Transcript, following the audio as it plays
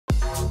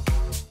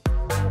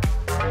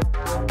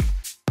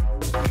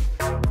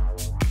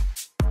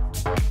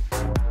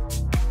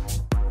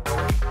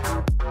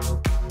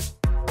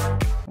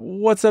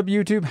What's up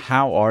YouTube?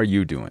 How are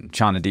you doing?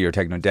 Chana D or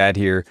Techno Dad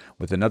here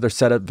with another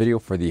setup video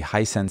for the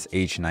Hisense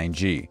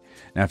H9G.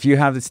 Now if you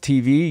have this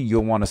TV,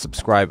 you'll want to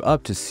subscribe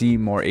up to see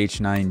more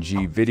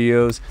H9G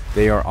videos.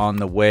 They are on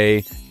the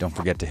way. Don't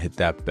forget to hit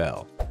that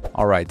bell.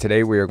 Alright,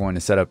 today we are going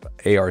to set up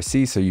ARC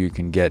so you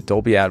can get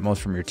Dolby Atmos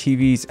from your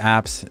TV's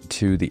apps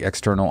to the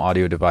external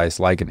audio device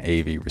like an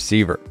AV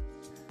receiver.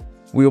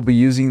 We will be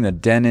using the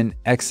Denon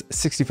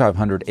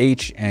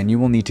X6500H, and you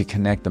will need to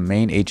connect the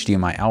main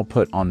HDMI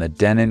output on the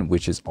Denon,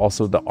 which is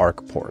also the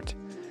ARC port.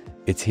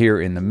 It's here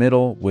in the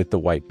middle with the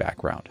white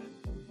background.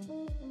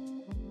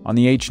 On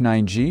the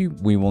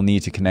H9G, we will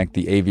need to connect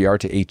the AVR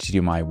to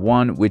HDMI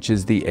 1, which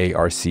is the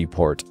ARC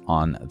port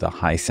on the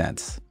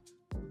Hisense.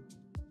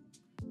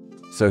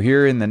 So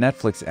here in the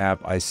Netflix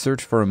app, I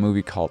searched for a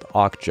movie called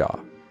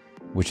Okja,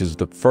 which is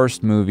the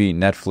first movie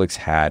Netflix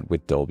had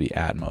with Dolby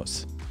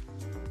Atmos.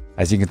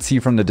 As you can see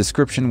from the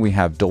description, we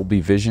have Dolby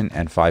Vision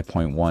and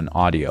 5.1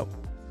 audio,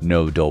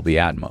 no Dolby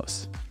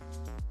Atmos.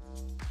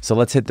 So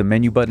let's hit the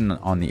menu button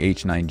on the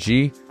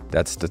H9G.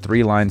 That's the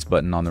 3 lines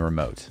button on the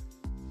remote.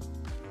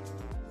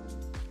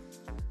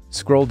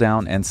 Scroll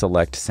down and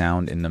select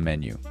sound in the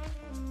menu.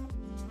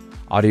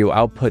 Audio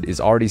output is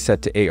already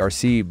set to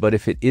ARC, but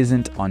if it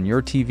isn't on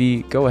your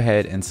TV, go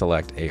ahead and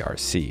select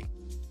ARC.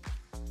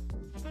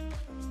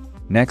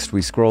 Next,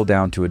 we scroll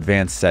down to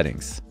advanced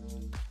settings,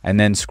 and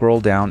then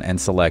scroll down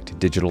and select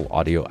digital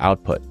audio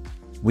output.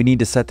 We need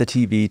to set the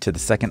TV to the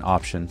second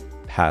option,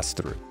 pass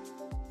through.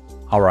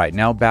 Alright,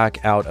 now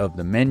back out of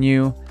the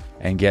menu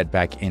and get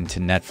back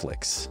into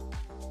Netflix.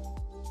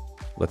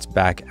 Let's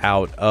back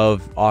out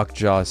of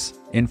Okja's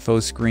info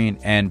screen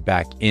and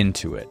back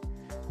into it.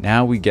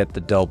 Now we get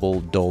the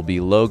double Dolby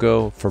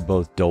logo for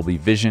both Dolby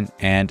Vision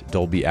and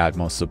Dolby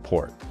Atmos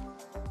support.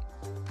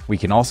 We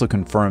can also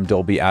confirm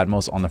Dolby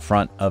Atmos on the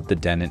front of the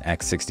Denon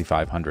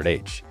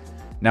X6500H.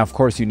 Now, of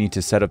course, you need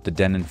to set up the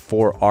Denon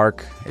for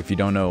ARC. If you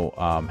don't know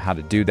how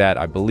to do that,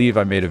 I believe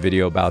I made a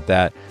video about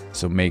that.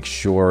 So make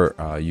sure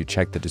you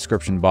check the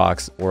description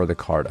box or the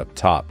card up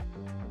top.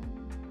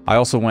 I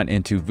also went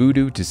into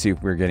Vudu to see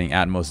if we're getting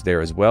Atmos there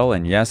as well.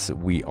 And yes,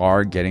 we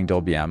are getting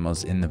Dolby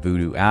Atmos in the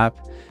Vudu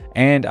app.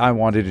 And I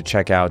wanted to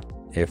check out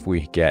if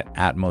we get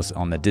Atmos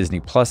on the Disney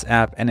Plus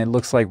app, and it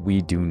looks like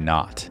we do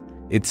not.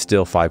 It's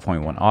still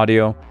 5.1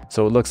 audio,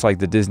 so it looks like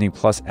the Disney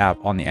Plus app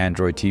on the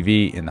Android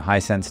TV in the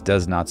Hisense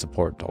does not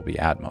support Dolby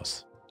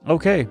Atmos.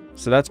 Okay,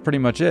 so that's pretty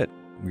much it.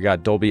 We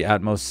got Dolby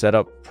Atmos set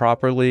up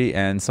properly,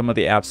 and some of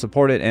the apps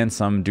support it and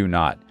some do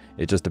not.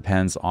 It just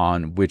depends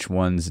on which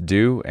ones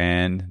do,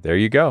 and there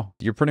you go.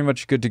 You're pretty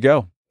much good to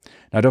go.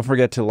 Now don't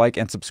forget to like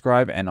and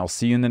subscribe, and I'll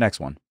see you in the next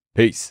one.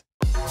 Peace.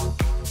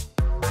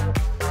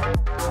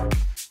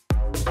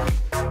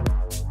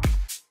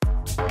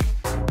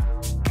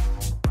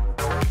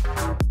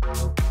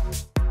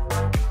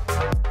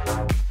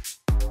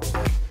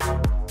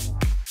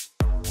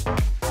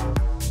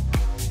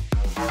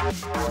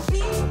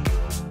 Be